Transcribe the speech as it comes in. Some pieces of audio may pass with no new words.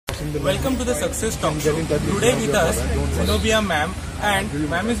Welcome to the Success Talk Show. Today with us, Zenobia ma'am, and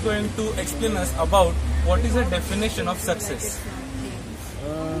ma'am is going to explain us about what is the definition of success.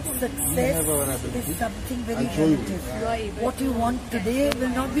 Success is something very relative. What you want today will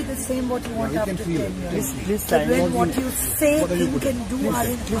not be the same what you want after 10 years. But when what you say, think and do are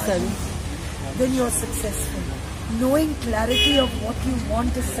in line, then you are successful. Knowing clarity of what you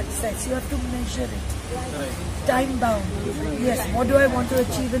want is success. You have to measure it. Time bound. Yes, what do I want to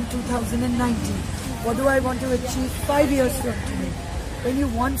achieve in 2019? What do I want to achieve 5 years from today? When you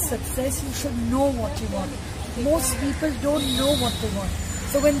want success, you should know what you want. Most people don't know what they want.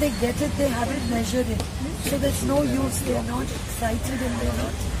 So when they get it, they haven't measured it. So there's no use. They are not excited and they're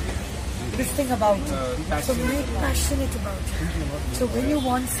not listening about it. So make passionate about it. So when you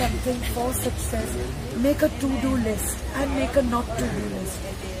want something for success, make a to-do list and make a not-to-do list.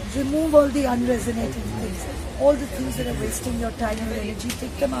 Remove all the unresonating things. All the things that are wasting your time and energy,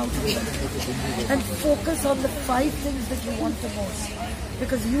 take them out of it. And focus on the 5 things that you want the most.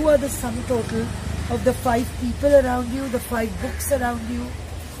 Because you are the sum total of the 5 people around you, the 5 books around you,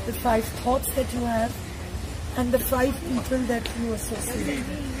 the 5 thoughts that you have, and the 5 people that you associate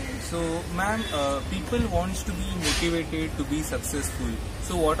with. So, ma'am, people want to be motivated to be successful.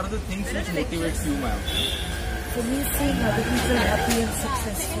 So, what are the things which motivates you, ma'am? For me, seeing other people happy and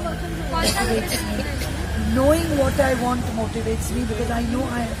successful motivates me. Knowing what I want motivates me because I know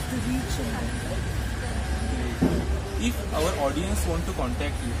I have to reach it. If our audience want to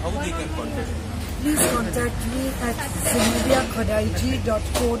contact you, how they can contact you? Please contact me at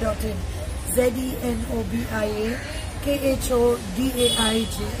zenobiakhodaiji.co.in.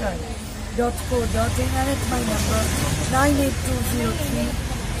 ZENOBIAKHODAIJI.co.in, and it's my number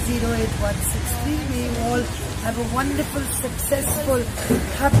 98203-08163. May you all have a wonderful, successful,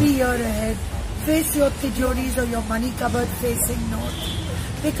 happy year ahead. Face your tijoris or your money cupboard facing north.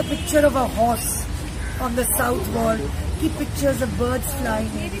 Take a picture of a horse on the south wall. Keep pictures of birds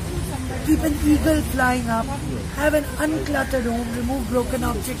flying in. Keep an eagle flying up. Have an uncluttered home. Remove broken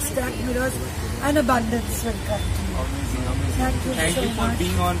objects, stack mirrors, and abundance will come to you. Thank you so much. For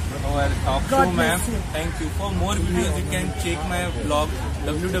being on our talk show, ma'am. Thank you. For more videos, you can check my blog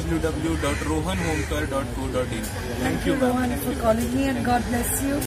www.rohanhomekar.co.in. Thank you, Rohan, for calling me, and God bless you.